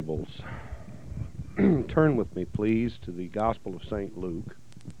Turn with me, please, to the Gospel of St. Luke.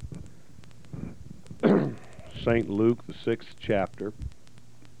 St. Luke, the 6th chapter,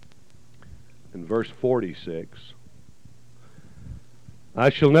 and verse 46. I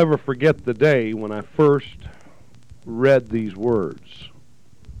shall never forget the day when I first read these words.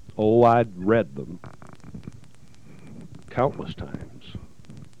 Oh, I'd read them countless times.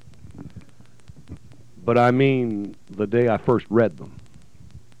 But I mean the day I first read them.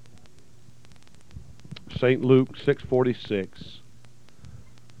 St. Luke 6:46.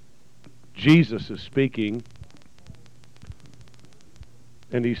 Jesus is speaking,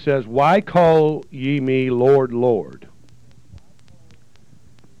 and he says, "Why call ye me Lord, Lord,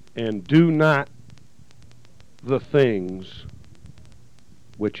 and do not the things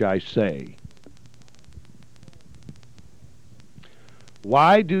which I say?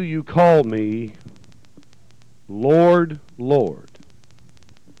 Why do you call me Lord, Lord,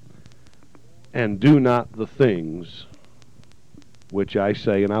 and do not the things which I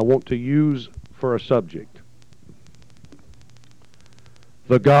say?" And I want to use for a subject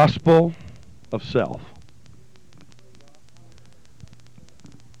the gospel of self.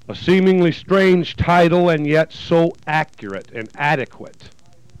 A seemingly strange title, and yet so accurate and adequate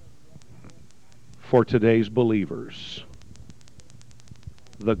for today's believers.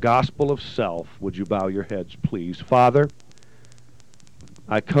 The gospel of self. Would you bow your heads, please? Father,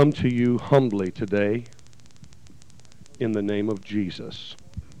 I come to you humbly today in the name of Jesus.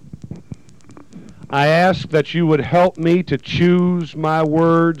 I ask that you would help me to choose my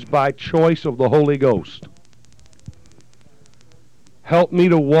words by choice of the Holy Ghost. Help me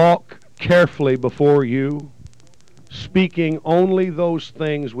to walk carefully before you, speaking only those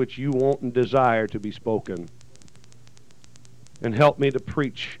things which you want and desire to be spoken. And help me to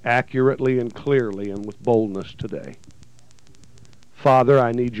preach accurately and clearly and with boldness today. Father,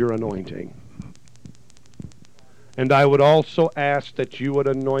 I need your anointing. And I would also ask that you would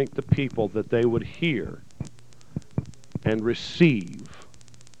anoint the people, that they would hear and receive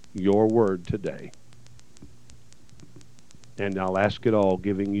your word today. And I'll ask it all,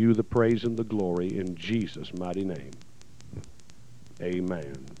 giving you the praise and the glory in Jesus' mighty name.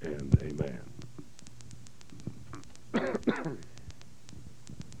 Amen and amen.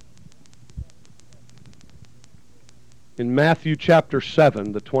 In Matthew chapter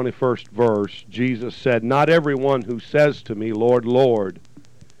 7, the 21st verse, Jesus said, "Not everyone who says to me, Lord, Lord,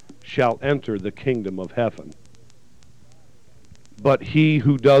 shall enter the kingdom of heaven, but he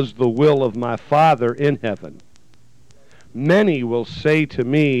who does the will of my Father in heaven. Many will say to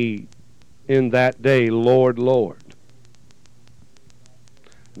me in that day, Lord, Lord."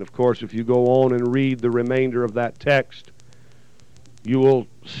 And of course, if you go on and read the remainder of that text, you will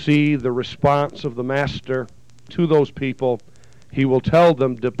see the response of the Master to those people. He will tell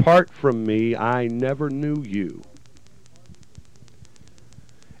them, "Depart from me, I never knew you."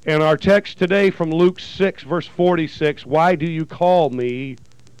 And our text today from Luke 6, verse 46, "Why do you call me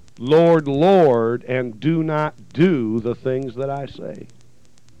Lord, Lord, and do not do the things that I say?"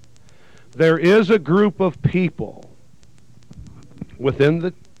 There is a group of people within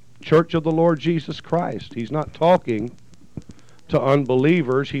the church of the Lord Jesus Christ. He's not talking to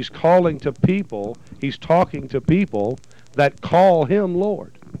unbelievers. He's calling to people. He's talking to people that call him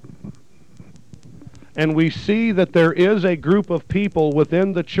Lord. And we see that there is a group of people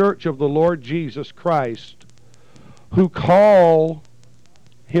within the church of the Lord Jesus Christ who call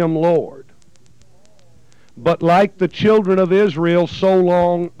him Lord. But like the children of Israel so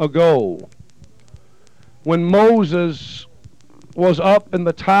long ago, when Moses was up in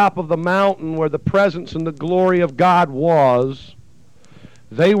the top of the mountain where the presence and the glory of God was,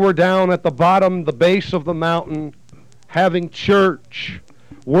 they were down at the bottom, the base of the mountain, having church,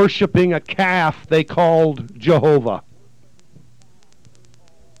 worshiping a calf they called Jehovah.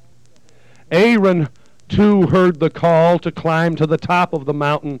 Aaron too heard the call to climb to the top of the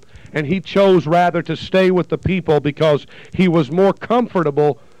mountain, and he chose rather to stay with the people because he was more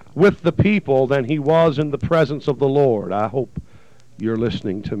comfortable with the people than he was in the presence of the Lord. I hope you're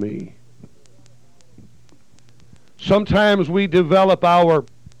listening to me. Sometimes we develop our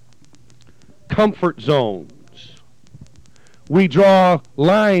comfort zones. We draw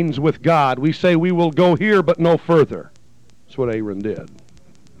lines with God. We say we will go here but no further. That's what Aaron did.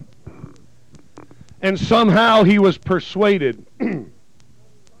 And somehow he was persuaded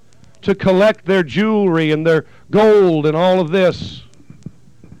to collect their jewelry and their gold and all of this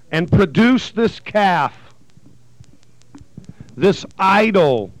and produce this calf, this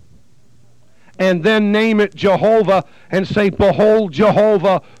idol, and then name it Jehovah and say, "Behold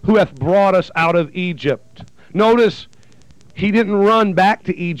Jehovah who hath brought us out of Egypt." Notice, He didn't run back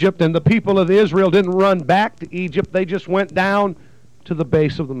to Egypt, and the people of Israel didn't run back to Egypt. They just went down to the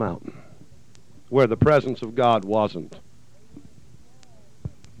base of the mountain where the presence of God wasn't.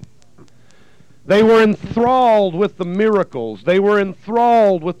 They were enthralled with the miracles. They were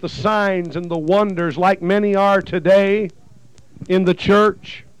enthralled with the signs and the wonders like many are today in the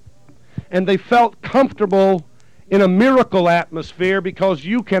church. And they felt comfortable in a miracle atmosphere because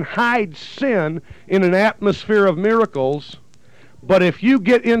you can hide sin in an atmosphere of miracles. But if you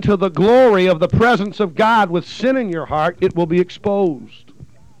get into the glory of the presence of God with sin in your heart, it will be exposed.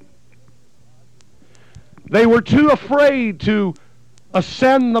 They were too afraid to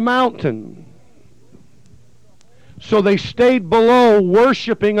ascend the mountain. So they stayed below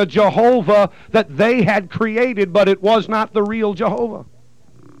worshiping a Jehovah that they had created, but it was not the real Jehovah.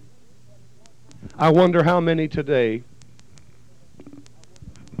 I wonder how many today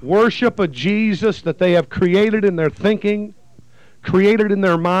worship a Jesus that they have created in their thinking, created in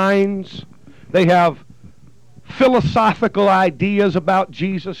their minds. They have philosophical ideas about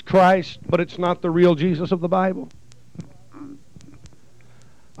Jesus Christ, but it's not the real Jesus of the Bible.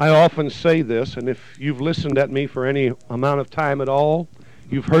 I often say this, and if you've listened at me for any amount of time at all,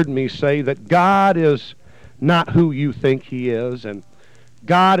 you've heard me say that God is not who you think He is, and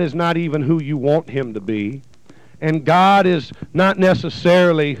God is not even who you want Him to be, and God is not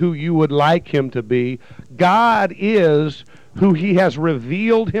necessarily who you would like Him to be. God is who He has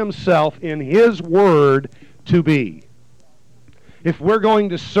revealed Himself in His Word to be. If we're going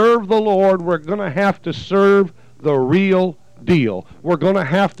to serve the Lord, we're going to have to serve the real deal. We're going to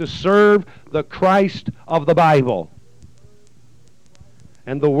have to serve the Christ of the Bible.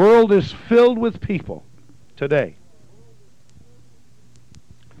 And the world is filled with people today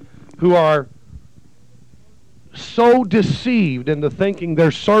who are so deceived into thinking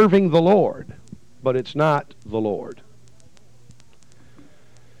they're serving the Lord, but it's not the Lord.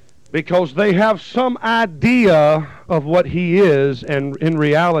 Because they have some idea of what He is, and in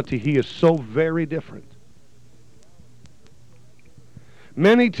reality He is so very different.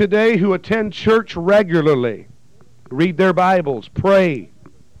 Many today who attend church regularly, read their Bibles, pray,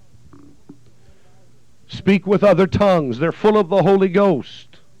 speak with other tongues. They're full of the Holy Ghost.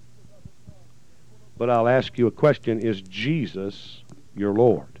 But I'll ask you a question. Is Jesus your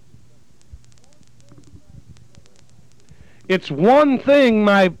Lord? It's one thing,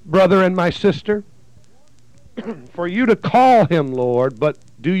 my brother and my sister, for you to call Him Lord, but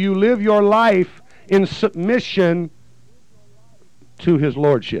do you live your life in submission to His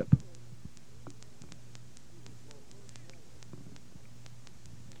Lordship?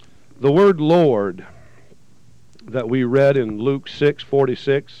 The word Lord that we read in Luke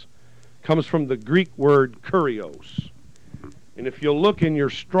 6:46 comes from the Greek word kurios. And if you'll look in your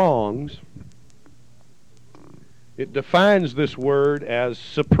Strong's, it defines this word as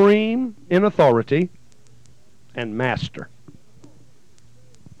supreme in authority and master.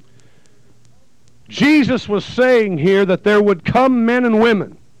 Jesus was saying here that there would come men and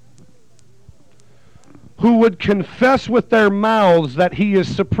women who would confess with their mouths that He is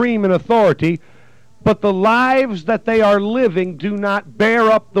supreme in authority, but the lives that they are living do not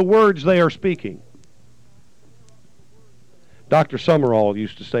bear up the words they are speaking. Dr. Summerall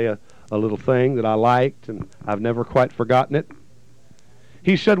used to say a little thing that I liked, and I've never quite forgotten it.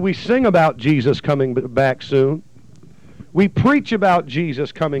 He said, we sing about Jesus coming back soon. We preach about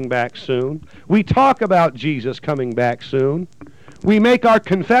Jesus coming back soon. We talk about Jesus coming back soon. We make our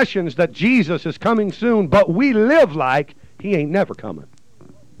confessions that Jesus is coming soon, but we live like He ain't never coming.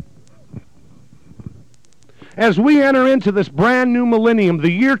 As we enter into this brand new millennium,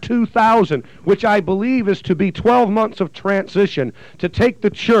 the year 2000, which I believe is to be 12 months of transition to take the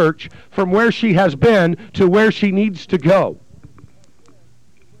church from where she has been to where she needs to go.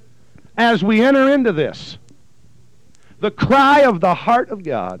 As we enter into this, the cry of the heart of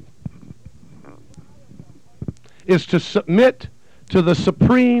God is to submit to the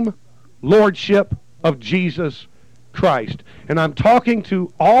supreme lordship of Jesus Christ. And I'm talking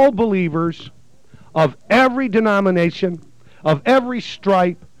to all believers of every denomination, of every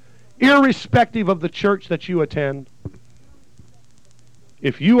stripe, irrespective of the church that you attend.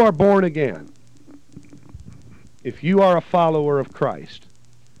 If you are born again, if you are a follower of Christ,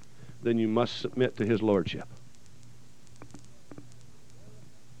 then you must submit to His lordship.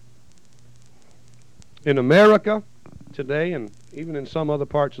 In America today, and even in some other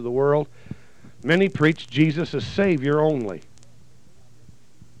parts of the world, many preach Jesus as Savior only.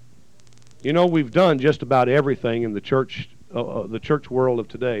 You know, we've done just about everything in the church world of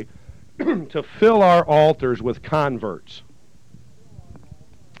today to fill our altars with converts.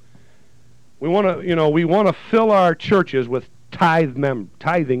 We want to fill our churches with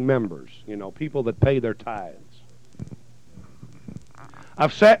tithing members, people that pay their tithes.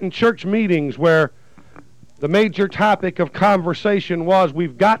 I've sat in church meetings where the major topic of conversation was,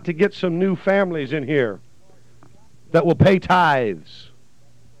 we've got to get some new families in here that will pay tithes,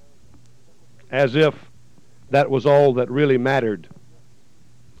 as if that was all that really mattered.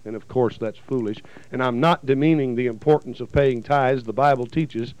 And of course that's foolish. And I'm not demeaning the importance of paying tithes. The Bible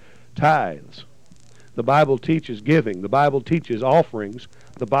teaches tithes. The Bible teaches giving. The Bible teaches offerings.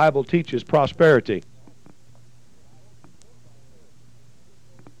 The Bible teaches prosperity.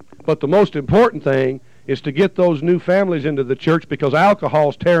 But the most important thing is to get those new families into the church, because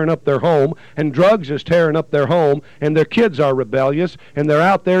alcohol's tearing up their home, and drugs is tearing up their home, and their kids are rebellious, and they're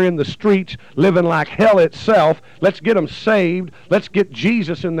out there in the streets living like hell itself. Let's get them saved. Let's get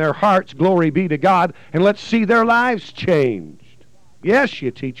Jesus in their hearts, glory be to God, and let's see their lives changed. Yes,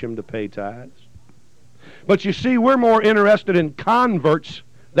 you teach them to pay tithes. But you see, we're more interested in converts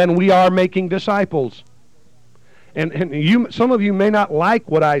than we are making disciples. And some of you may not like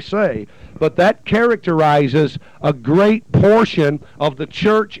what I say, but that characterizes a great portion of the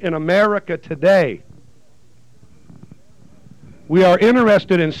church in America today. We are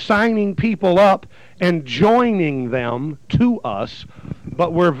interested in signing people up and joining them to us,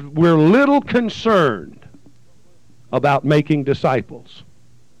 but we're little concerned about making disciples.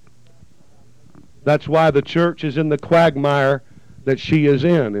 That's why the church is in the quagmire that she is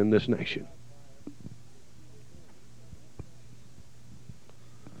in this nation.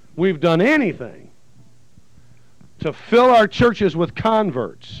 We've done anything to fill our churches with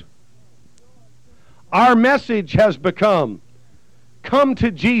converts. Our message has become, come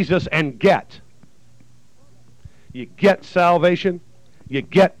to Jesus and get. You get salvation, you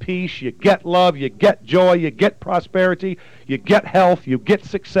get peace, you get love, you get joy, you get prosperity, you get health, you get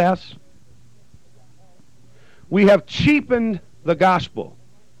success. We have cheapened the gospel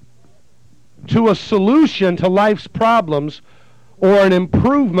to a solution to life's problems or an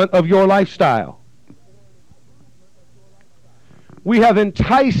improvement of your lifestyle. We have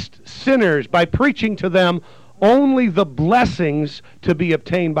enticed sinners by preaching to them only the blessings to be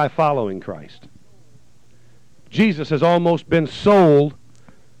obtained by following Christ. Jesus has almost been sold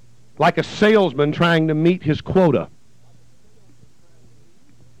like a salesman trying to meet his quota.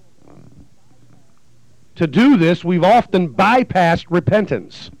 To do this, we've often bypassed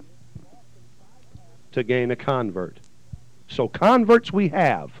repentance to gain a convert. So converts we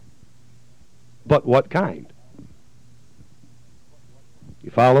have, but what kind?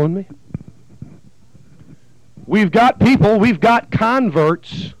 You following me? We've got people, we've got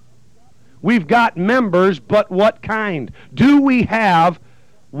converts, we've got members, but what kind? Do we have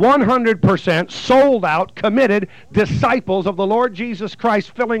 100% sold out, committed disciples of the Lord Jesus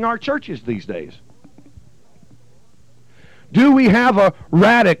Christ filling our churches these days? Do we have a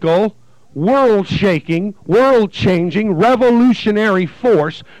radical, world-shaking, world-changing, revolutionary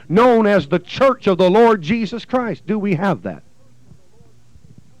force known as the Church of the Lord Jesus Christ? Do we have that?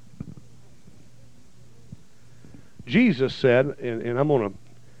 Jesus said, and I'm going to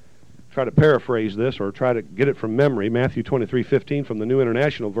try to paraphrase this or try to get it from memory, Matthew 23:15 from the New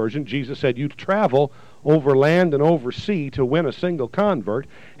International Version. Jesus said, you travel over land and over sea to win a single convert,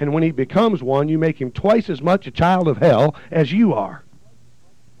 and when he becomes one, you make him twice as much a child of hell as you are.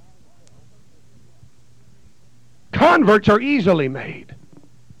 Converts are easily made,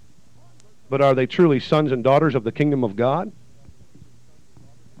 but are they truly sons and daughters of the kingdom of God?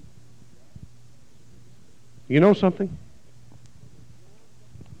 You know something?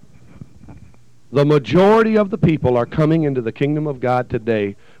 The majority of the people are coming into the kingdom of God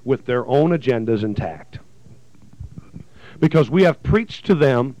today with their own agendas intact. Because we have preached to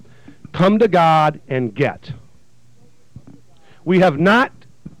them, come to God and get. We have not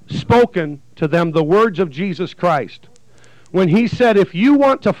spoken to them the words of Jesus Christ. When he said, if you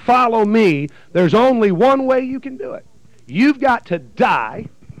want to follow me, there's only one way you can do it. You've got to die.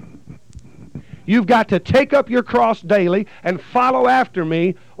 You've got to take up your cross daily and follow after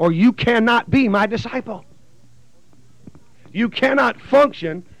me, or you cannot be my disciple. You cannot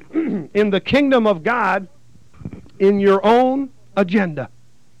function in the kingdom of God in your own agenda.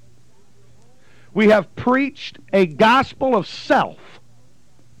 We have preached a gospel of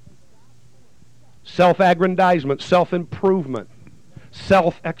self-aggrandizement, self-improvement,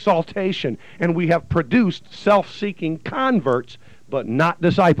 self-exaltation, and we have produced self-seeking converts, but not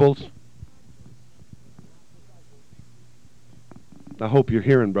disciples. I hope you're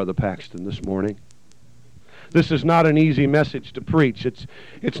hearing Brother Paxton this morning. This is not an easy message to preach.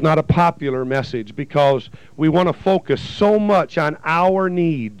 It's not a popular message because we want to focus so much on our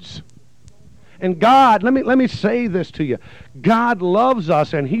needs And God, let me say this to you. God loves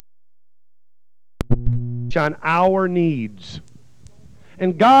us, and He on our needs.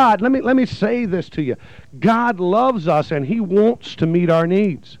 And God, let me say this to you. God loves us, and He wants to meet our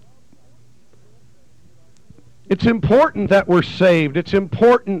needs. It's important that we're saved. It's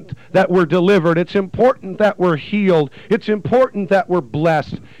important that we're delivered. It's important that we're healed. It's important that we're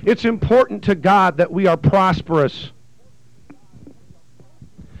blessed. It's important to God that we are prosperous.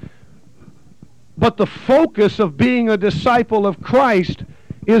 But the focus of being a disciple of Christ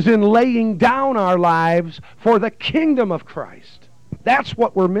is in laying down our lives for the kingdom of Christ. That's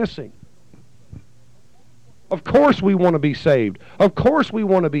what we're missing. Of course we want to be saved. Of course we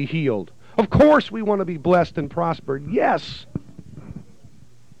want to be healed. Of course we want to be blessed and prospered. Yes.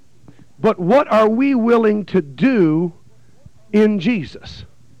 But what are we willing to do in Jesus?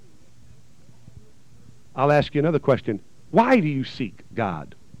 I'll ask you another question. Why do you seek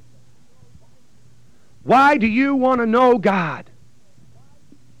God? Why do you want to know God?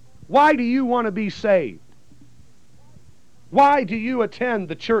 Why do you want to be saved? Why do you attend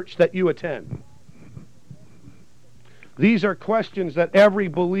the church that you attend? These are questions that every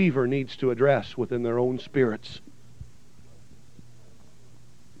believer needs to address within their own spirits.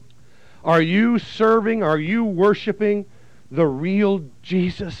 Are you serving, are you worshiping the real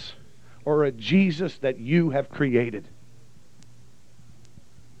Jesus, or a Jesus that you have created?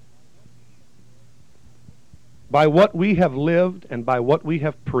 By what we have lived and by what we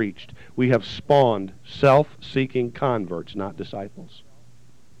have preached, we have spawned self-seeking converts, not disciples.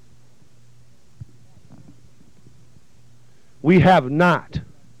 We have not,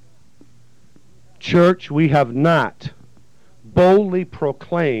 church, we have not boldly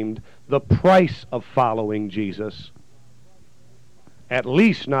proclaimed the price of following Jesus, at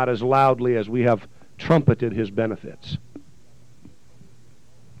least not as loudly as we have trumpeted His benefits.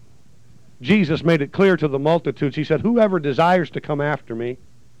 Jesus made it clear to the multitudes. He said, whoever desires to come after me,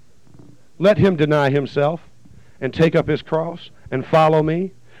 let him deny himself and take up his cross and follow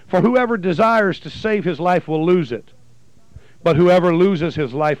me. For whoever desires to save his life will lose it. But whoever loses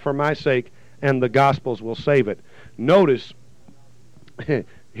his life for my sake and the gospel's will save it. Notice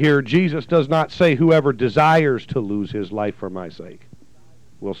here, Jesus does not say whoever desires to lose his life for my sake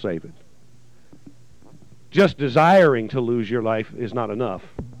will save it. Just desiring to lose your life is not enough.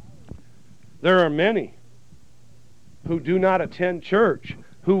 There are many who do not attend church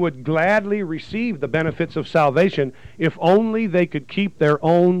who would gladly receive the benefits of salvation if only they could keep their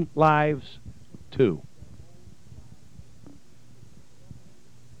own lives too.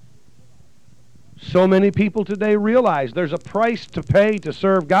 So many people today realize there's a price to pay to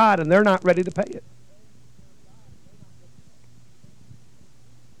serve God, and they're not ready to pay it.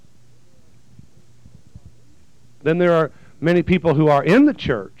 Then there are many people who are in the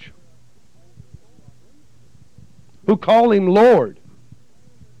church who call Him Lord,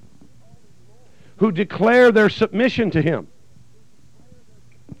 who declare their submission to Him,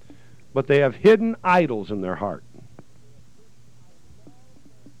 but they have hidden idols in their heart.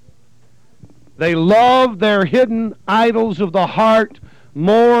 They love their hidden idols of the heart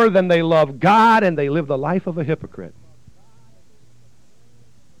more than they love God, and they live the life of a hypocrite.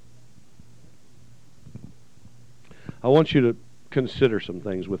 I want you to consider some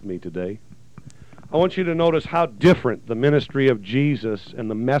things with me today. I want you to notice how different the ministry of Jesus and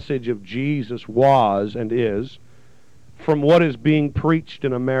the message of Jesus was and is from what is being preached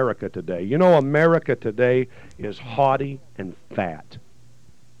in America today. You know, America today is haughty and fat.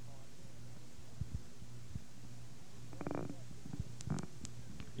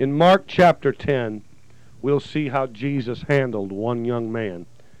 In Mark chapter 10, we'll see how Jesus handled one young man.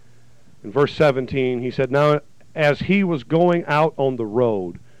 In verse 17, he said, "Now as he was going out on the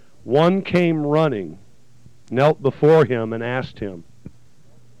road, one came running, knelt before him, and asked him,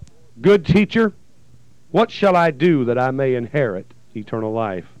 'Good teacher, what shall I do that I may inherit eternal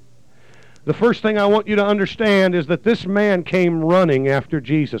life?'" The first thing I want you to understand is that this man came running after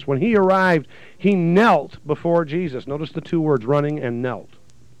Jesus. When he arrived, he knelt before Jesus. Notice the two words, running and knelt.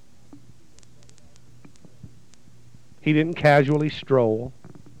 He didn't casually stroll.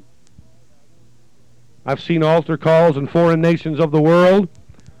 I've seen altar calls in foreign nations of the world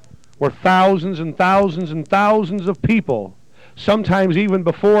where thousands and thousands and thousands of people, sometimes even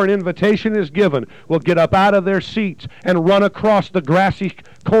before an invitation is given, will get up out of their seats and run across the grassy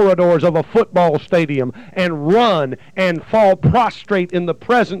corridors of a football stadium and run and fall prostrate in the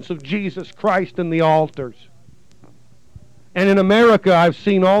presence of Jesus Christ in the altars. And in America, I've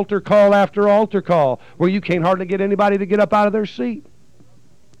seen altar call after altar call where you can't hardly get anybody to get up out of their seat.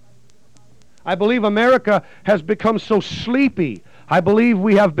 I believe America has become so sleepy. I believe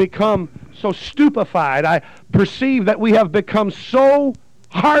we have become so stupefied. I perceive that we have become so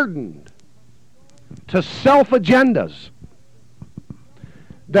hardened to self-agendas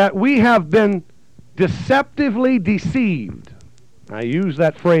that we have been deceptively deceived. I use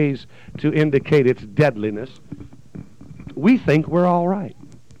that phrase to indicate its deadliness. We think we're all right.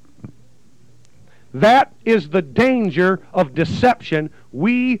 That is the danger of deception.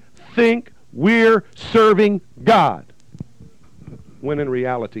 We think we're serving God, when in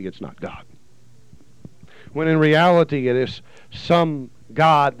reality it's not God. When in reality it is some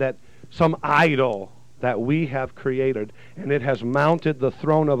God, some idol that we have created, and it has mounted the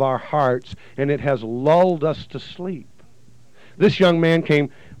throne of our hearts, and it has lulled us to sleep. This young man came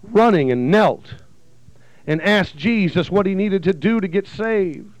running and knelt and asked Jesus what he needed to do to get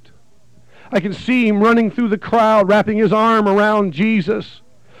saved. I can see him running through the crowd, wrapping his arm around Jesus,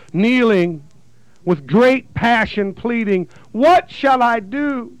 kneeling with great passion, pleading, "What shall I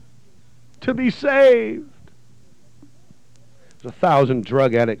do to be saved?" There's 1,000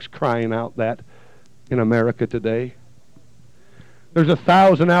 drug addicts crying out that in America today. There's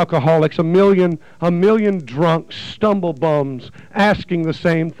 1,000 alcoholics, a million drunks, stumble bums, asking the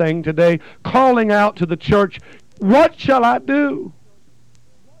same thing today, calling out to the church, "What shall I do?"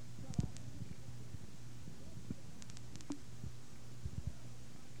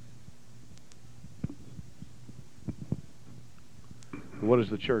 What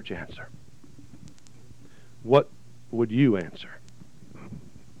does the church answer? What would you answer?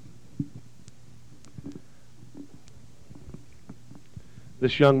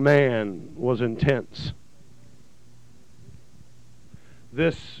 This young man was intense.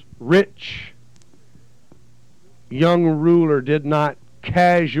 This rich young ruler did not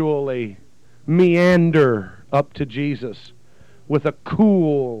casually meander up to Jesus with a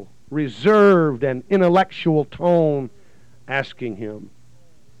cool, reserved, and intellectual tone asking him.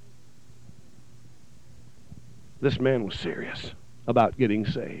 This man was serious about getting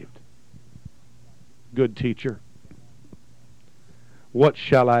saved. "Good teacher, what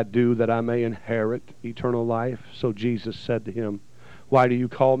shall I do that I may inherit eternal life?" So Jesus said to him, "Why do you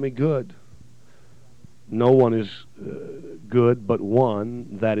call me good? No one is good but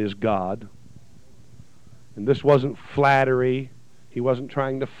one, that is God." And this wasn't flattery. He wasn't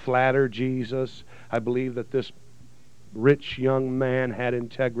trying to flatter Jesus. I believe that this rich young man had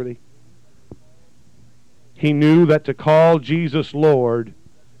integrity. He knew that to call Jesus Lord,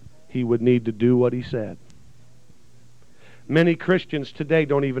 he would need to do what he said. Many Christians today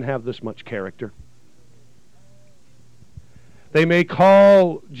don't even have this much character. They may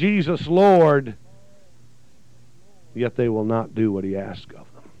call Jesus Lord, yet they will not do what he asks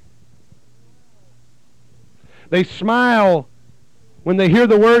of them. They smile when they hear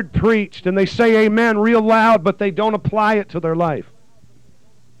the word preached, and they say amen real loud, but they don't apply it to their life.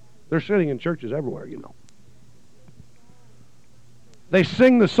 They're sitting in churches everywhere, you know. They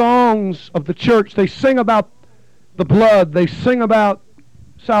sing the songs of the church. They sing about the blood. They sing about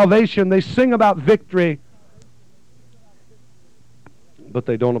salvation. They sing about victory. But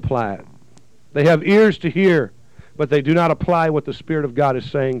they don't apply it. They have ears to hear, but they do not apply what the Spirit of God is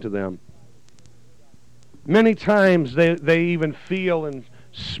saying to them. Many times they even feel in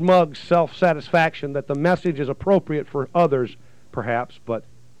smug self-satisfaction that the message is appropriate for others, perhaps, but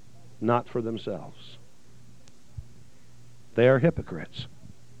not for themselves. They are hypocrites.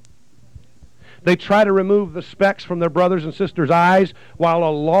 They try to remove the specks from their brothers and sisters' eyes while a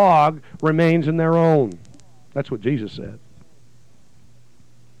log remains in their own. That's what Jesus said.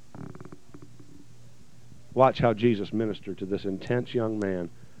 Watch how Jesus ministered to this intense young man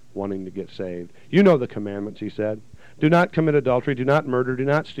wanting to get saved. You know the commandments, he said. Do not commit adultery, do not murder, do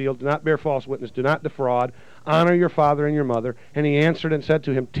not steal, do not bear false witness, do not defraud, honor your father and your mother. And he answered and said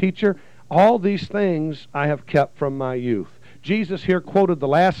to him, "Teacher, all these things I have kept from my youth." Jesus here quoted the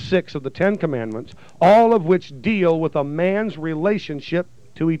last 6 of the 10 commandments, all of which deal with a man's relationship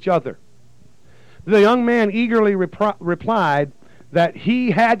to each other. The young man eagerly replied that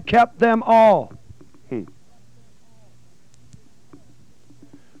he had kept them all.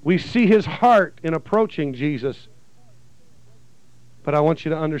 We see his heart in approaching Jesus, but I want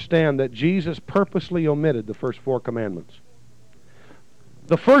you to understand that Jesus purposely omitted the first 4 commandments.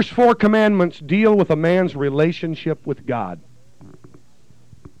 The first 4 commandments deal with a man's relationship with God.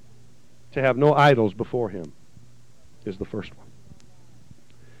 To have no idols before him is the first one.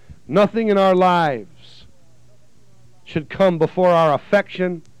 Nothing in our lives should come before our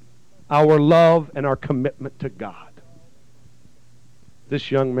affection, our love, and our commitment to God.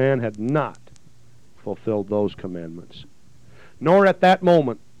 This young man had not fulfilled those commandments, nor at that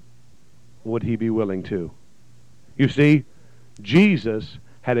moment would he be willing to. You see, Jesus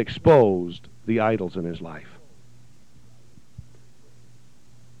had exposed the idols in his life.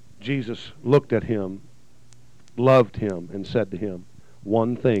 Jesus looked at him, loved him, and said to him,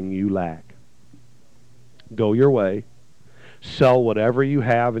 "One thing you lack. Go your way, sell whatever you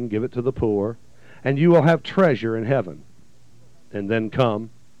have and give it to the poor, and you will have treasure in heaven. And then come,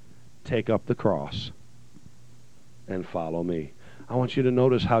 take up the cross, and follow me." I want you to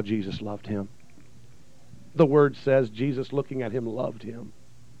notice how Jesus loved him. The Word says Jesus, looking at him, loved him.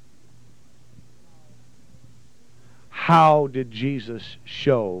 How did Jesus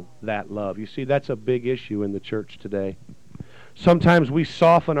show that love? You see, that's a big issue in the church today. Sometimes we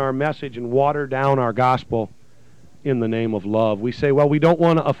soften our message and water down our gospel in the name of love. We say, well, we don't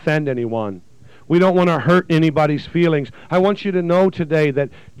want to offend anyone. We don't want to hurt anybody's feelings. I want you to know today that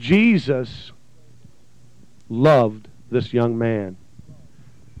Jesus loved this young man.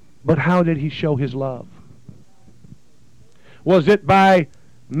 But how did he show his love? Was it by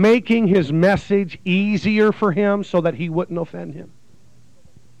making his message easier for him so that he wouldn't offend him?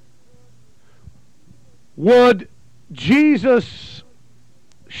 Would Jesus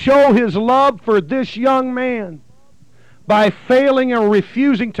show his love for this young man by failing or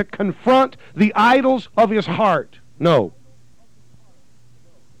refusing to confront the idols of his heart? No.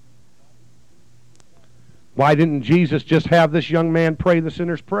 Why didn't Jesus just have this young man pray the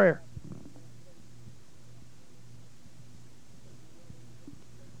sinner's prayer?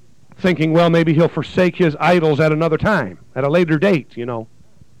 Thinking, well, maybe he'll forsake his idols at another time, at a later date, you know.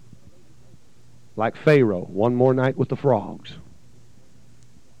 Like Pharaoh, one more night with the frogs.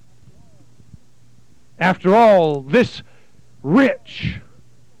 After all, this rich,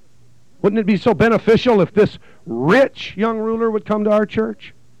 wouldn't it be so beneficial if this rich young ruler would come to our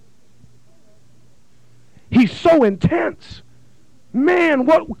church? He's so intense. Man,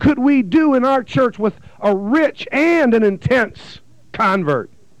 what could we do in our church with a rich and an intense convert?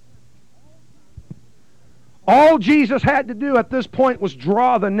 All Jesus had to do at this point was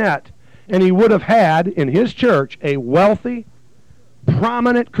draw the net, and he would have had in his church a wealthy,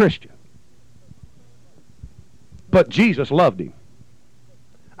 prominent Christian. But Jesus loved him.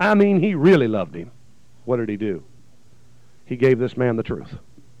 I mean, he really loved him. What did he do? He gave this man the truth.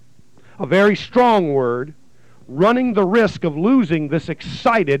 A very strong word, running the risk of losing this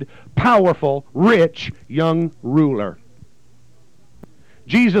excited, powerful, rich young ruler.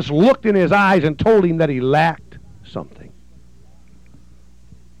 Jesus looked in his eyes and told him that he lacked something.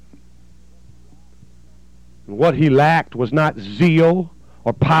 And what he lacked was not zeal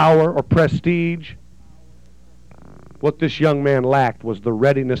or power or prestige. What this young man lacked was the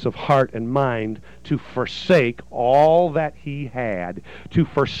readiness of heart and mind to forsake all that he had, to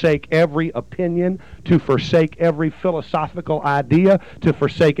forsake every opinion, to forsake every philosophical idea, to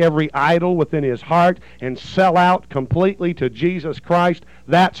forsake every idol within his heart, and sell out completely to Jesus Christ.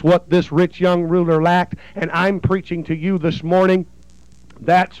 That's what this rich young ruler lacked, and I'm preaching to you this morning.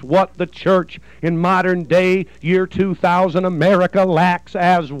 That's what the church in modern day, year 2000 America lacks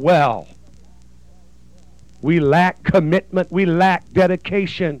as well. We lack commitment. We lack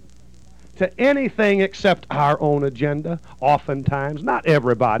dedication to anything except our own agenda, oftentimes. Not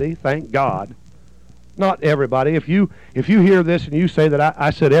everybody, thank God. Not everybody. If you hear this and you say that I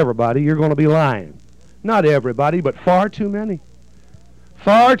said everybody, you're going to be lying. Not everybody, but far too many.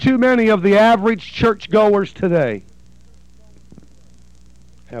 Far too many of the average churchgoers today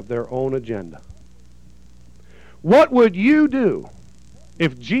have their own agenda. What would you do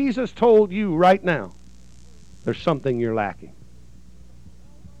if Jesus told you right now, there's something you're lacking?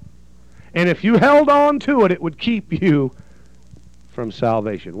 And if you held on to it, it would keep you from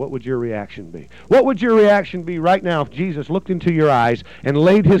salvation. What would your reaction be? What would your reaction be right now if Jesus looked into your eyes and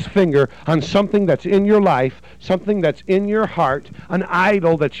laid his finger on something that's in your life, something that's in your heart, an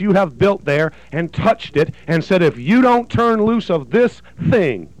idol that you have built there, and touched it and said, if you don't turn loose of this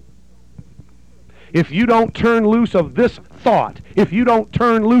thing, if you don't turn loose of this thought, if you don't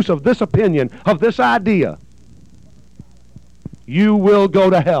turn loose of this opinion, of this idea, you will go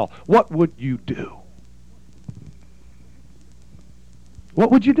to hell. What would you do? What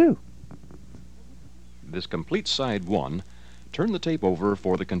would you do? This completes side one. Turn the tape over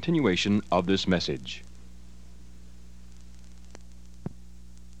for the continuation of this message.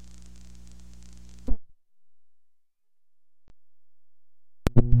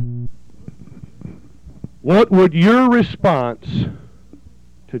 What would your response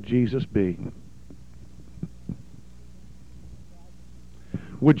to Jesus be?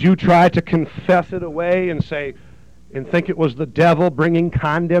 Would you try to confess it away and say, and think it was the devil bringing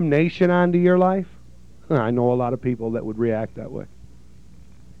condemnation onto your life? I know a lot of people that would react that way.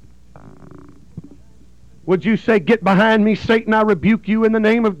 Would you say, "Get behind me, Satan, I rebuke you in the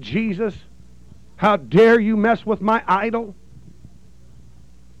name of Jesus"? How dare you mess with my idol?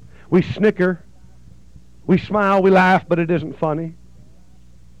 We snicker, we smile, we laugh, but it isn't funny.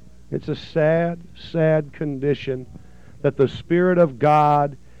 It's a sad, sad condition that the Spirit of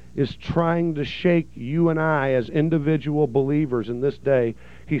God is trying to shake you and I as individual believers in this day.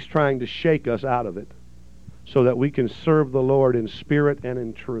 He's trying to shake us out of it so that we can serve the Lord in spirit and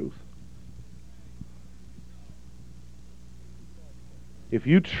in truth. If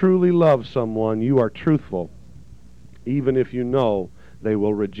you truly love someone, you are truthful, even if you know they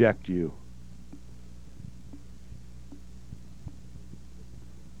will reject you.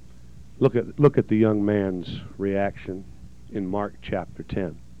 Look at the young man's reaction in Mark chapter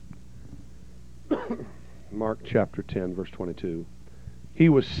 10. Mark chapter 10, verse 22. He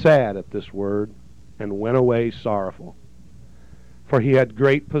was sad at this word and went away sorrowful, for he had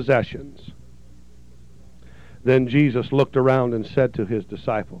great possessions. Then Jesus looked around and said to his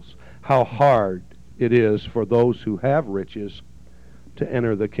disciples, "How hard it is for those who have riches to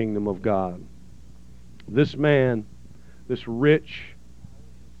enter the kingdom of God." This man, this rich,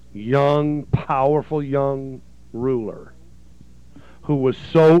 young, powerful young ruler who was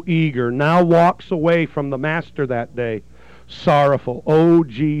so eager now walks away from the master that day sorrowful. "Oh,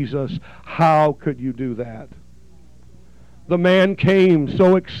 Jesus, how could you do that?" The man came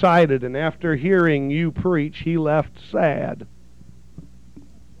so excited, and after hearing you preach, he left sad.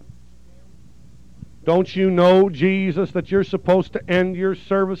 Don't you know, Jesus, that you're supposed to end your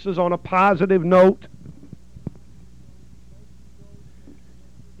services on a positive note?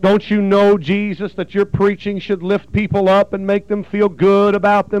 Don't you know, Jesus, that your preaching should lift people up and make them feel good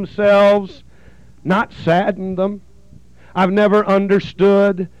about themselves, not sadden them? I've never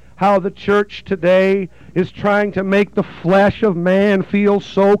understood how the church today is trying to make the flesh of man feel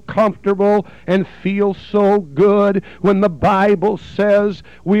so comfortable and feel so good when the Bible says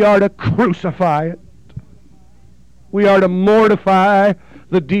we are to crucify it. We are to mortify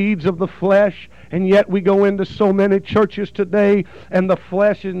the deeds of the flesh, and yet we go into so many churches today, and the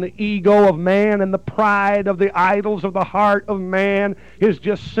flesh and the ego of man and the pride of the idols of the heart of man is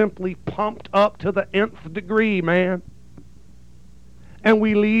just simply pumped up to the nth degree, man. And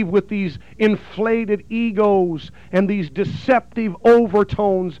we leave with these inflated egos and these deceptive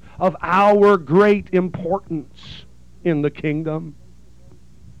overtones of our great importance in the kingdom.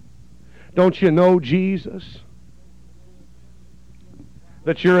 Don't you know, Jesus,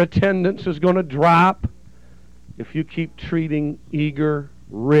 that your attendance is going to drop if you keep treating eager,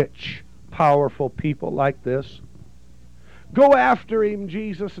 rich, powerful people like this? Go after him,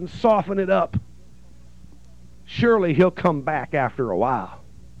 Jesus, and soften it up. Surely he'll come back after a while.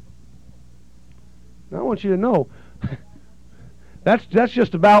 Now, I want you to know, that's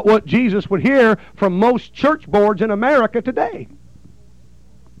just about what Jesus would hear from most church boards in America today.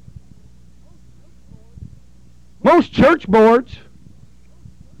 Most church boards,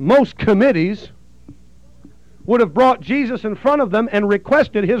 most committees would have brought Jesus in front of them and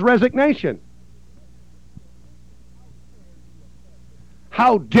requested his resignation.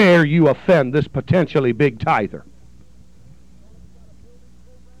 How dare you offend this potentially big tither?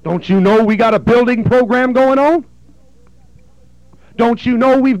 Don't you know we got a building program going on? Don't you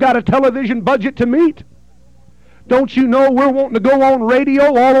know we've got a television budget to meet? Don't you know we're wanting to go on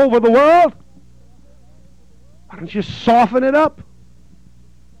radio all over the world? Why don't you soften it up?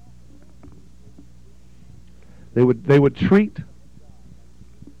 They would treat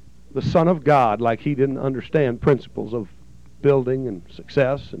the Son of God like he didn't understand principles of building and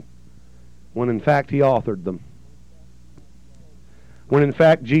success, and when in fact he authored them. When in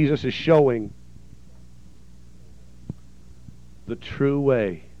fact Jesus is showing the true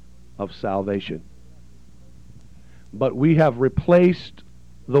way of salvation. But we have replaced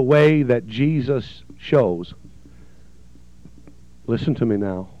the way that Jesus shows, listen to me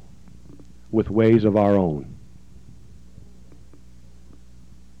now, with ways of our own.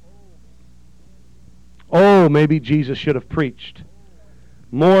 Oh, maybe Jesus should have preached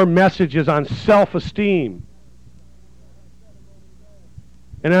more messages on self-esteem.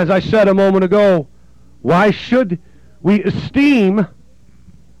 And as I said a moment ago, why should we esteem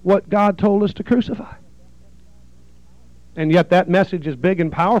what God told us to crucify? And yet that message is big and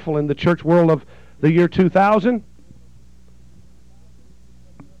powerful in the church world of the year 2000.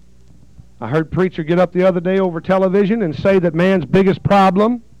 I heard a preacher get up the other day over television and say that man's biggest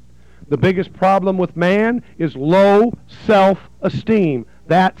problem, the biggest problem with man, is low self-esteem.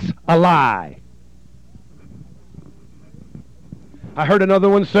 That's a lie. I heard another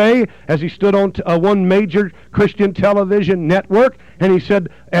one say, as he stood on one major Christian television network, and he said,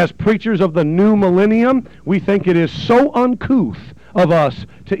 as preachers of the new millennium, we think it is so uncouth of us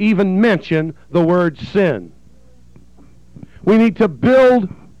to even mention the word sin. We need to build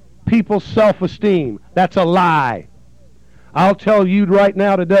people's self-esteem. That's a lie. I'll tell you right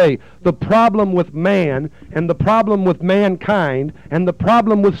now today, the problem with man and the problem with mankind and the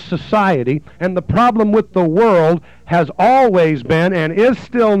problem with society and the problem with the world has always been and is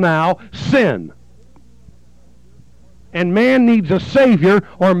still now sin. And man needs a Savior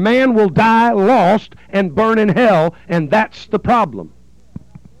or man will die lost and burn in hell, and that's the problem.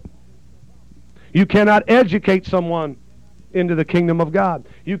 You cannot educate someone into the kingdom of God.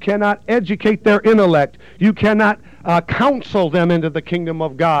 You cannot educate their intellect. You cannot counsel them into the kingdom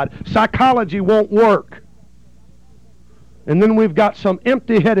of God. Psychology won't work. And then we've got some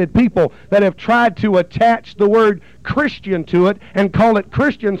empty-headed people that have tried to attach the word Christian to it and call it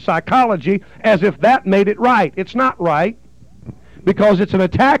Christian psychology as if that made it right. It's not right, because it's an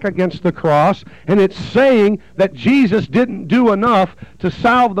attack against the cross, and it's saying that Jesus didn't do enough to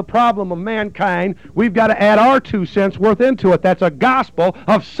solve the problem of mankind. We've got to add our 2 cents worth into it. That's a gospel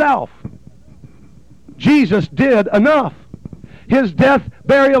of self. Jesus did enough. His death,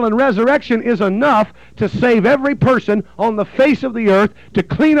 burial, and resurrection is enough to save every person on the face of the earth, to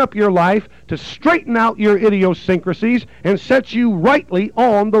clean up your life, to straighten out your idiosyncrasies, and set you rightly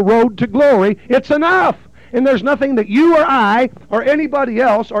on the road to glory. It's enough. And there's nothing that you or I or anybody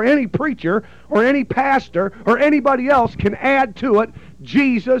else or any preacher or any pastor or anybody else can add to it.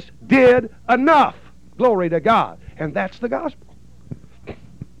 Jesus did enough. Glory to God. And that's the gospel.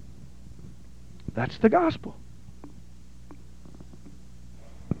 That's the gospel.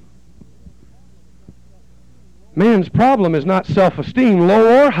 Man's problem is not self-esteem,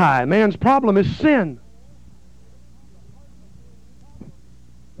 low or high. Man's problem is sin.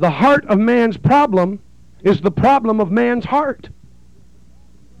 The heart of man's problem is the problem of man's heart.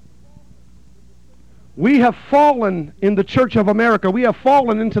 We have fallen in the Church of America. We have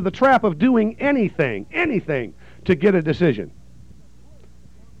fallen into the trap of doing anything to get a decision.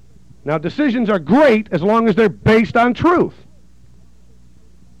 Now, decisions are great as long as they're based on truth.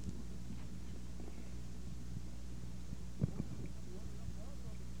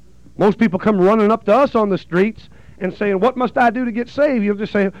 Most people come running up to us on the streets and saying, "What must I do to get saved?" You'll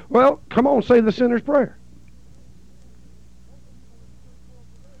just say, "Well, come on, say the sinner's prayer."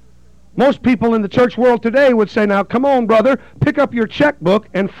 Most people in the church world today would say, "Now, come on, brother, pick up your checkbook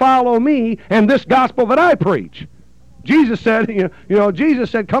and follow me and this gospel that I preach." Jesus said, Jesus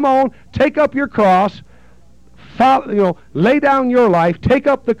said, "Come on, take up your cross, follow, lay down your life, take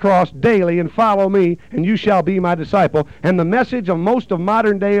up the cross daily and follow me, and you shall be my disciple." And the message of most of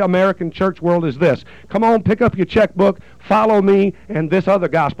modern-day American church world is this: come on, pick up your checkbook, follow me, and this other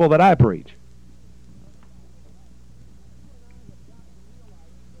gospel that I preach.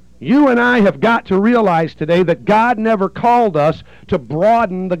 You and I have got to realize today that God never called us to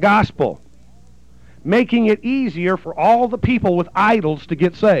broaden the gospel, making it easier for all the people with idols to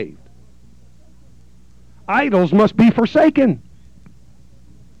get saved. Idols must be forsaken.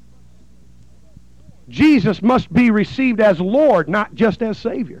 Jesus must be received as Lord, not just as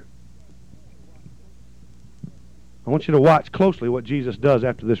Savior. I want you to watch closely what Jesus does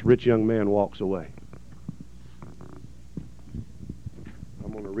after this rich young man walks away.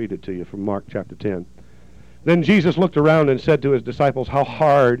 I'm going to read it to you from Mark chapter 10. Then Jesus looked around and said to his disciples, "How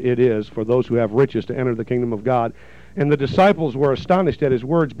hard it is for those who have riches to enter the kingdom of God." And the disciples were astonished at his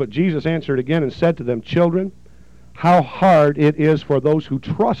words, but Jesus answered again and said to them, "Children, how hard it is for those who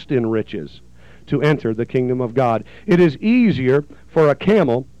trust in riches to enter the kingdom of God. It is easier for a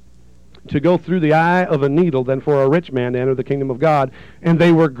camel to go through the eye of a needle than for a rich man to enter the kingdom of God." And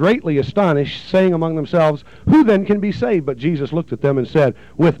they were greatly astonished, saying among themselves, "Who then can be saved?" But Jesus looked at them and said,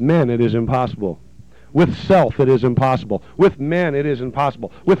 "With men it is impossible. With self it is impossible. With men it is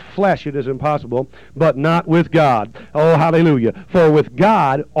impossible. With flesh it is impossible, but not with God." Oh, hallelujah. For with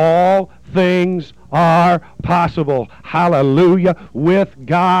God all things are possible. Hallelujah. With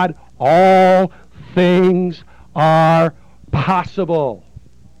God all things are possible.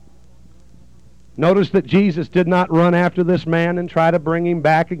 Notice that Jesus did not run after this man and try to bring him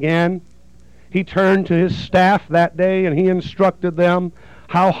back again. He turned to his staff that day and he instructed them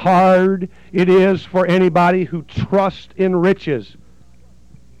how hard it is for anybody who trusts in riches.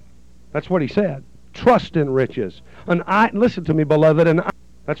 That's what he said. Trust in riches. Listen to me, beloved.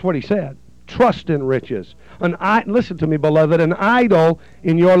 That's what he said. Trust in riches. Listen to me, beloved. An idol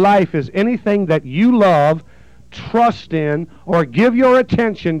in your life is anything that you love, trust in, or give your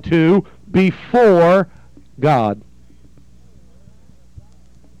attention to before God.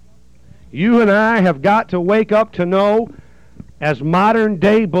 You and I have got to wake up to know, as modern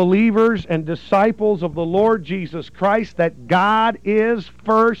day believers and disciples of the Lord Jesus Christ, that God is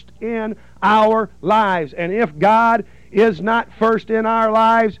first in our lives. And if God is not first in our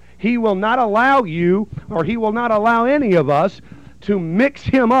lives, He will not allow you, or He will not allow any of us, to mix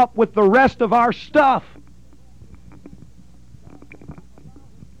Him up with the rest of our stuff.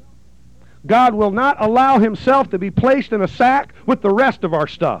 God will not allow Himself to be placed in a sack with the rest of our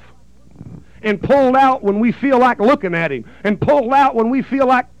stuff and pulled out when we feel like looking at Him, and pulled out when we feel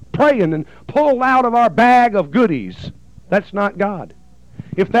like praying, and pulled out of our bag of goodies. That's not God.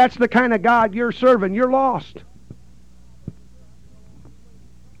 If that's the kind of God you're serving, you're lost.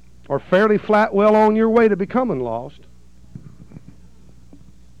 Or fairly flat well on your way to becoming lost.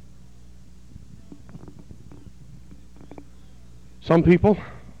 Some people,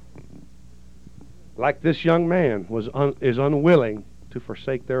 like this young man, is unwilling to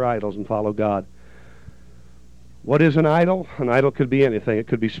forsake their idols and follow God. What is an idol? An idol could be anything. It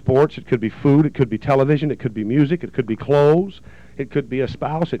could be sports, it could be food, it could be television, it could be music, it could be clothes, it could be a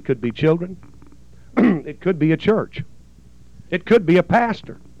spouse, it could be children, it could be a church, it could be a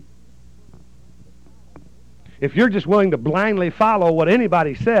pastor. If you're just willing to blindly follow what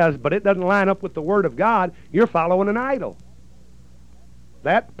anybody says, but it doesn't line up with the Word of God, you're following an idol.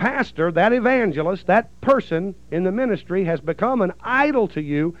 That pastor, that evangelist, that person in the ministry has become an idol to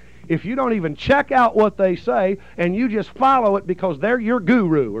you if you don't even check out what they say and you just follow it because they're your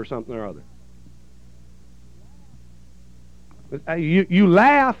guru or something or other. You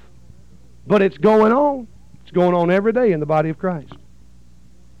laugh, but it's going on. It's going on every day in the body of Christ.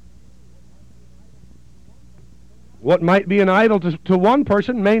 What might be an idol to one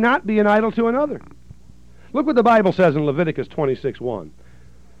person may not be an idol to another. Look what the Bible says in Leviticus 26:1.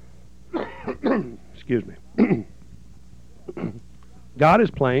 Excuse me. God is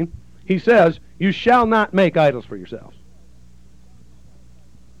plain. He says, you shall not make idols for yourselves.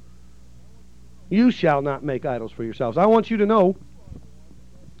 You shall not make idols for yourselves. I want you to know,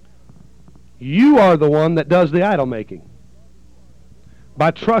 you are the one that does the idol making.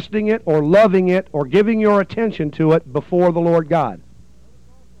 By trusting it or loving it or giving your attention to it before the Lord God.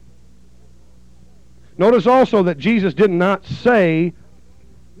 Notice also that Jesus did not say,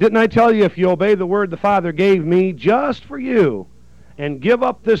 didn't I tell you if you obey the word the Father gave me just for you and give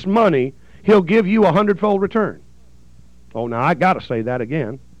up this money, He'll give you 100-fold return. Oh, now I got to say that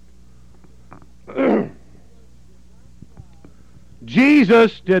again.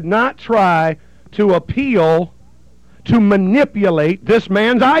 Jesus did not try to appeal, to manipulate this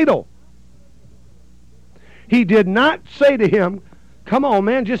man's idol. He did not say to him, come on,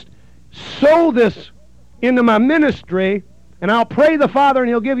 man, just sow this into my ministry, and I'll pray the Father, and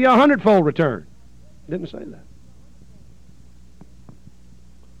He'll give you 100-fold return. He didn't say that.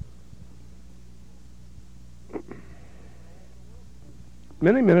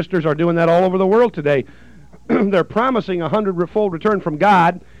 Many ministers are doing that all over the world today. They're promising a 100-fold return from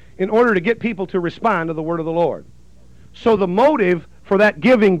God in order to get people to respond to the word of the Lord. So the motive for that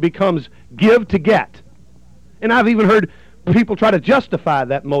giving becomes give to get. And I've even heard people try to justify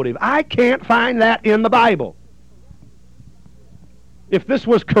that motive. I can't find that in the Bible. If this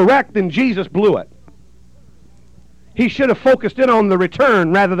was correct, then Jesus blew it. He should have focused in on the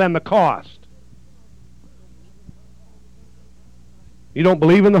return rather than the cost. You don't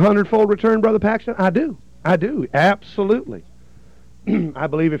believe in the 100-fold return, Brother Paxton? I do. I do. Absolutely. I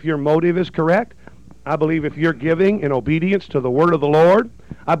believe if your motive is correct, I believe if you're giving in obedience to the word of the Lord,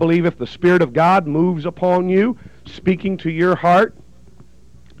 I believe if the Spirit of God moves upon you, speaking to your heart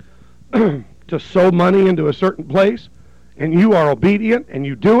to sow money into a certain place, and you are obedient and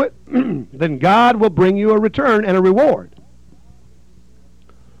you do it, then God will bring you a return and a reward.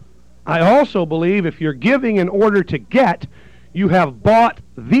 I also believe if you're giving in order to get, you have bought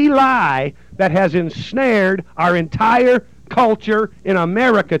the lie that has ensnared our entire culture in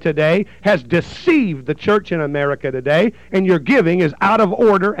America today, has deceived the church in America today, and your giving is out of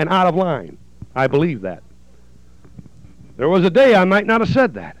order and out of line. I believe that. There was a day I might not have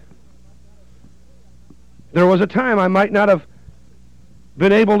said that. There was a time I might not have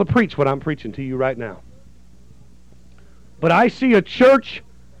been able to preach what I'm preaching to you right now. But I see a church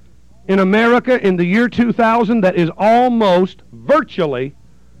in America in the year 2000 that is almost virtually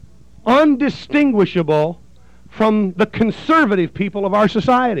undistinguishable from the conservative people of our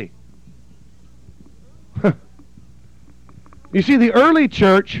society. You see, the early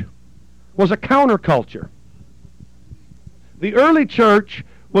church was a counterculture. The early church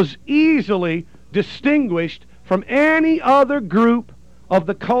was easily distinguished from any other group of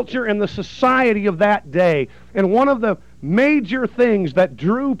the culture and the society of that day. And one of the major things that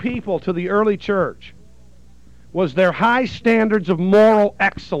drew people to the early church was their high standards of moral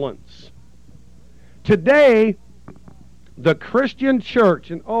excellence. Today, the Christian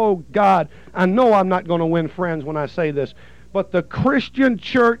church, and oh God, I know I'm not going to win friends when I say this, but the Christian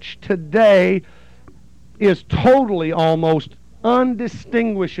church today is totally almost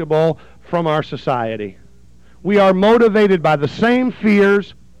undistinguishable from our society. We are motivated by the same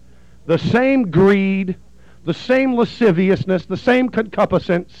fears, the same greed, the same lasciviousness, the same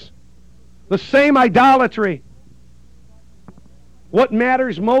concupiscence, the same idolatry. What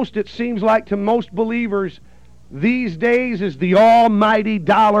matters most, it seems like, to most believers these days is the almighty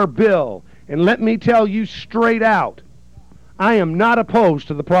dollar bill. And let me tell you straight out, I am not opposed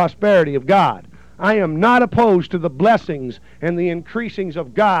to the prosperity of God. I am not opposed to the blessings and the increasings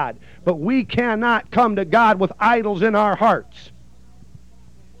of God. But we cannot come to God with idols in our hearts.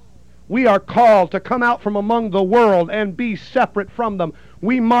 We are called to come out from among the world and be separate from them.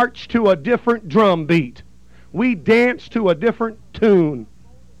 We march to a different drum beat. We dance to a different tune.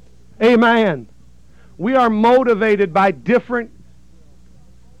 Amen. We are motivated by different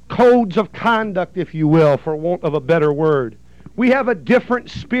codes of conduct, if you will, for want of a better word. We have a different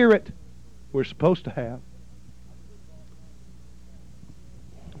spirit we're supposed to have.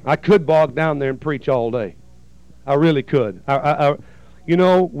 I could bog down there and preach all day. I really could. You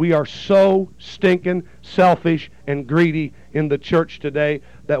know, we are so stinking selfish and greedy in the church today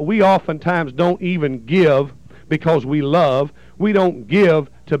that we oftentimes don't even give because we love. We don't give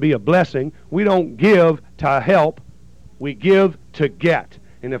to be a blessing. We don't give to help. We give to get.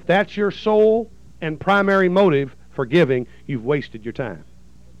 And if that's your sole and primary motive for giving, you've wasted your time.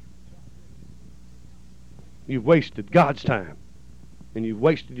 You've wasted God's time. And you've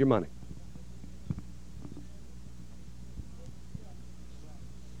wasted your money.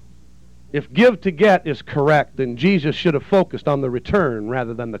 If give to get is correct, then Jesus should have focused on the return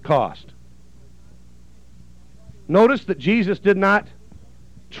rather than the cost. Notice that Jesus did not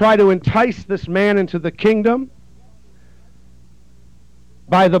try to entice this man into the kingdom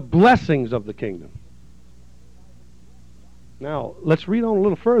by the blessings of the kingdom. Now, let's read on a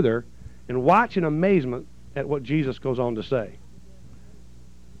little further and watch in amazement at what Jesus goes on to say.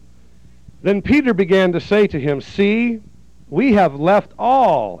 Then Peter began to say to him, "See, we have left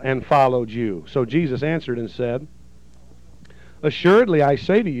all and followed you." So Jesus answered and said, "Assuredly I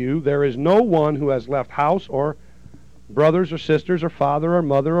say to you, there is no one who has left house or brothers or sisters or father or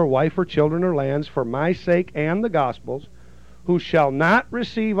mother or wife or children or lands for my sake and the gospel's, who shall not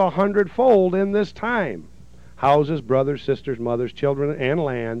receive 100-fold in this time, houses, brothers, sisters, mothers, children, and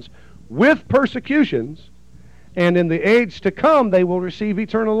lands, with persecutions, and in the age to come they will receive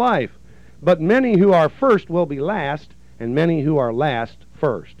eternal life. But many who are first will be last, and many who are last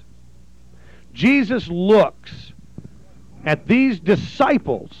first." Jesus looks at these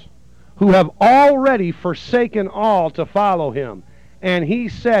disciples who have already forsaken all to follow him, and he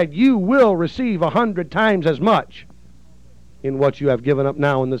said, "You will receive 100 times as much in what you have given up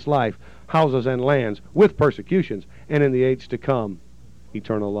now in this life, houses and lands, with persecutions, and in the age to come,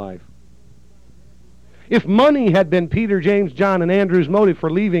 eternal life." If money had been Peter, James, John, and Andrew's motive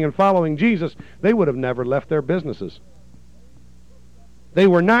for leaving and following Jesus, they would have never left their businesses. They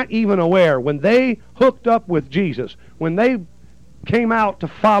were not even aware. When they hooked up with Jesus, when they came out to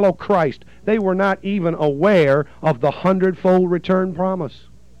follow Christ, they were not even aware of the 100-fold return promise.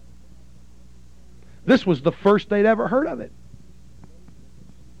 This was the first they'd ever heard of it.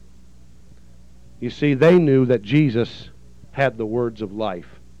 You see, they knew that Jesus had the words of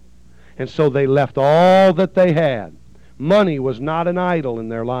life. And so they left all that they had. Money was not an idol in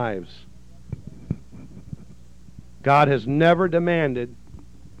their lives. God has never demanded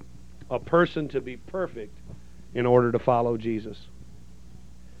a person to be perfect in order to follow Jesus.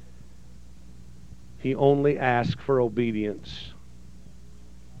 He only asked for obedience.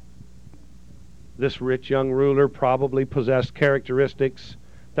 This rich young ruler probably possessed characteristics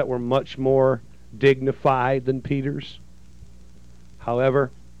that were much more dignified than Peter's.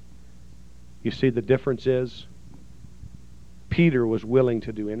 However, you see, the difference is Peter was willing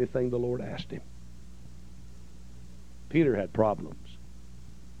to do anything the Lord asked him. Peter had problems.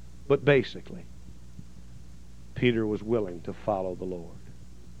 But basically, Peter was willing to follow the Lord.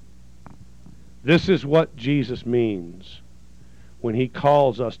 This is what Jesus means when he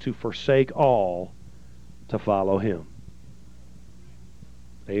calls us to forsake all to follow him.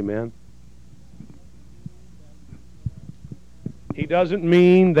 Amen. He doesn't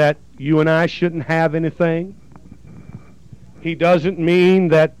mean that you and I shouldn't have anything. He doesn't mean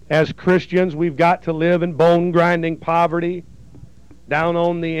that as Christians we've got to live in bone-grinding poverty, down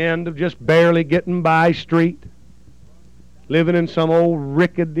on the end of just barely getting by street. living in some old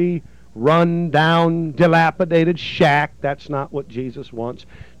rickety, run-down, dilapidated shack. That's not what Jesus wants.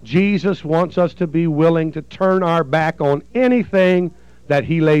 Jesus wants us to be willing to turn our back on anything that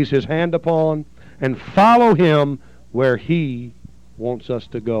He lays His hand upon and follow Him where He wants us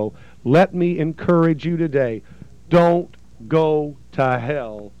to go. Let me encourage you today. Don't go to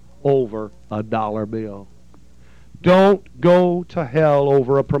hell over a dollar bill. Don't go to hell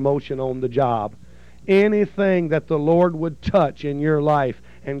over a promotion on the job. Anything that the Lord would touch in your life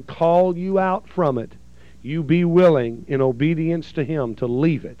and call you out from it, you be willing, in obedience to Him, to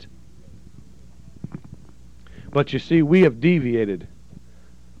leave it. But you see, we have deviated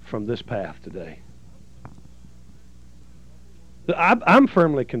from this path today. I'm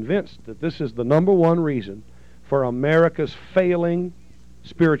firmly convinced that this is the number one reason for America's failing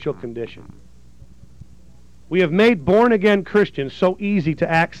spiritual condition. We have made born-again Christians so easy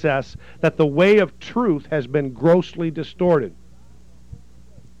to access that the way of truth has been grossly distorted.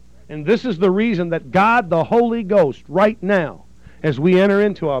 And this is the reason that God, the Holy Ghost, right now, as we enter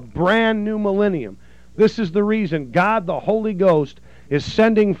into a brand new millennium, this is the reason God, the Holy Ghost, is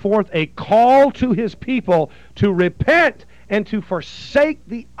sending forth a call to His people to repent and to forsake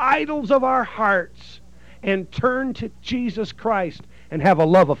the idols of our hearts and turn to Jesus Christ and have a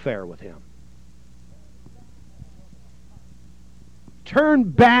love affair with Him. Turn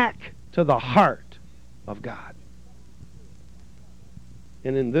back to the heart of God.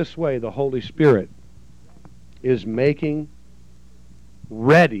 And in this way, the Holy Spirit is making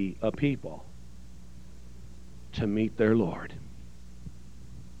ready a people to meet their Lord.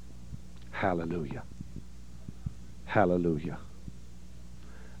 Hallelujah. Hallelujah.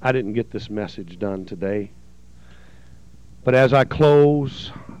 I didn't get this message done today. But as I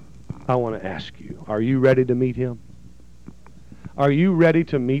close, I want to ask you, are you ready to meet Him? Are you ready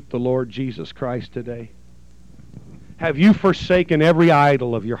to meet the Lord Jesus Christ today? Have you forsaken every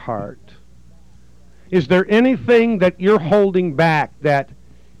idol of your heart? Is there anything that you're holding back that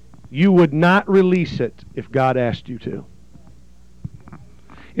you would not release it if God asked you to?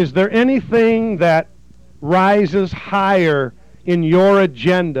 Is there anything that rises higher in your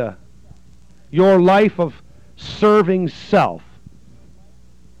agenda, your life of serving self,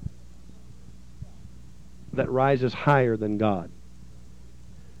 that rises higher than God?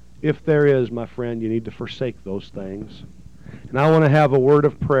 If there is, my friend, you need to forsake those things. And I want to have a word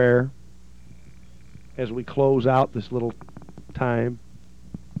of prayer as we close out this little time.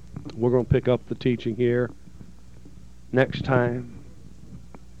 We're going to pick up the teaching here next time.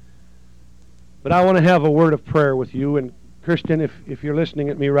 But I want to have a word of prayer with you. And Christian, if you're listening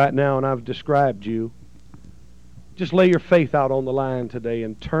at me right now and I've described you, just lay your faith out on the line today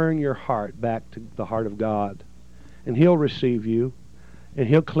and turn your heart back to the heart of God. And He'll receive you, and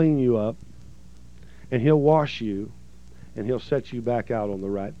He'll clean you up, and He'll wash you, and He'll set you back out on the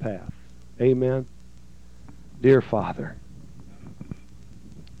right path. Amen. Dear Father,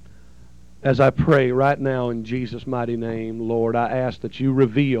 as I pray right now in Jesus' mighty name, Lord, I ask that you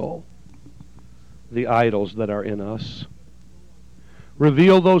reveal the idols that are in us.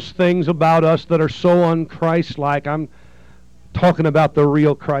 Reveal those things about us that are so un-Christ-like. I'm talking about the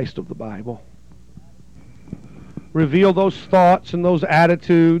real Christ of the Bible. Reveal those thoughts and those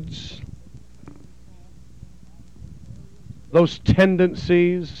attitudes, those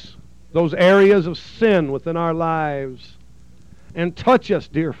tendencies, those areas of sin within our lives, and touch us,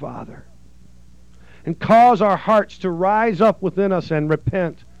 dear Father, and cause our hearts to rise up within us and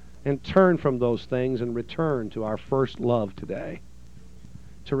repent and turn from those things and return to our first love today.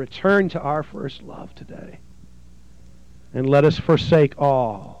 To return to our first love today. And let us forsake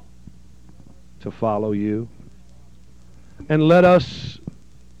all to follow you. And let us,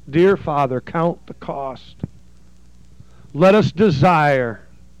 dear Father, count the cost. Let us desire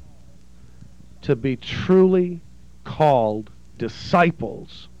to be truly called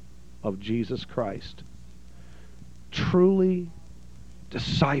disciples of Jesus Christ. Truly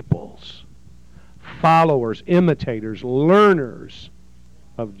disciples, followers, imitators, learners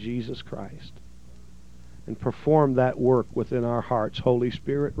of Jesus Christ. And perform that work within our hearts, Holy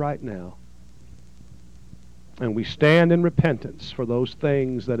Spirit, right now. And we stand in repentance for those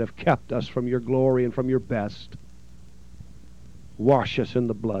things that have kept us from your glory and from your best. Wash us in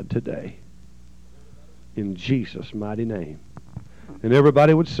the blood today. In Jesus' mighty name. And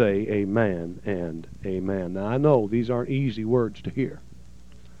everybody would say amen and amen. Now I know these aren't easy words to hear.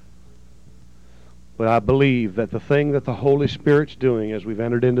 But I believe that the thing that the Holy Spirit's doing as we've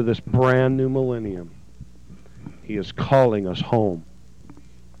entered into this brand new millennium, He is calling us home.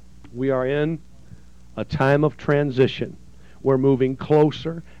 We are in a time of transition. We're moving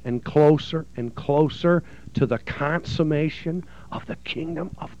closer and closer and closer to the consummation of the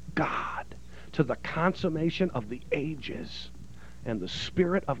kingdom of God, to the consummation of the ages. And the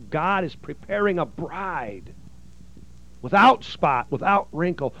Spirit of God is preparing a bride without spot, without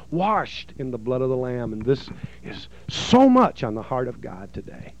wrinkle, washed in the blood of the Lamb. And this is so much on the heart of God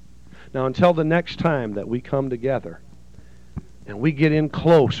today. Now, until the next time that we come together and we get in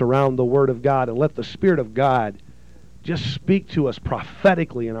close around the Word of God and let the Spirit of God just speak to us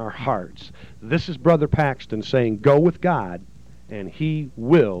prophetically in our hearts, this is Brother Paxton saying, go with God, and He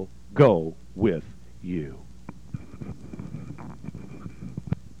will go with you.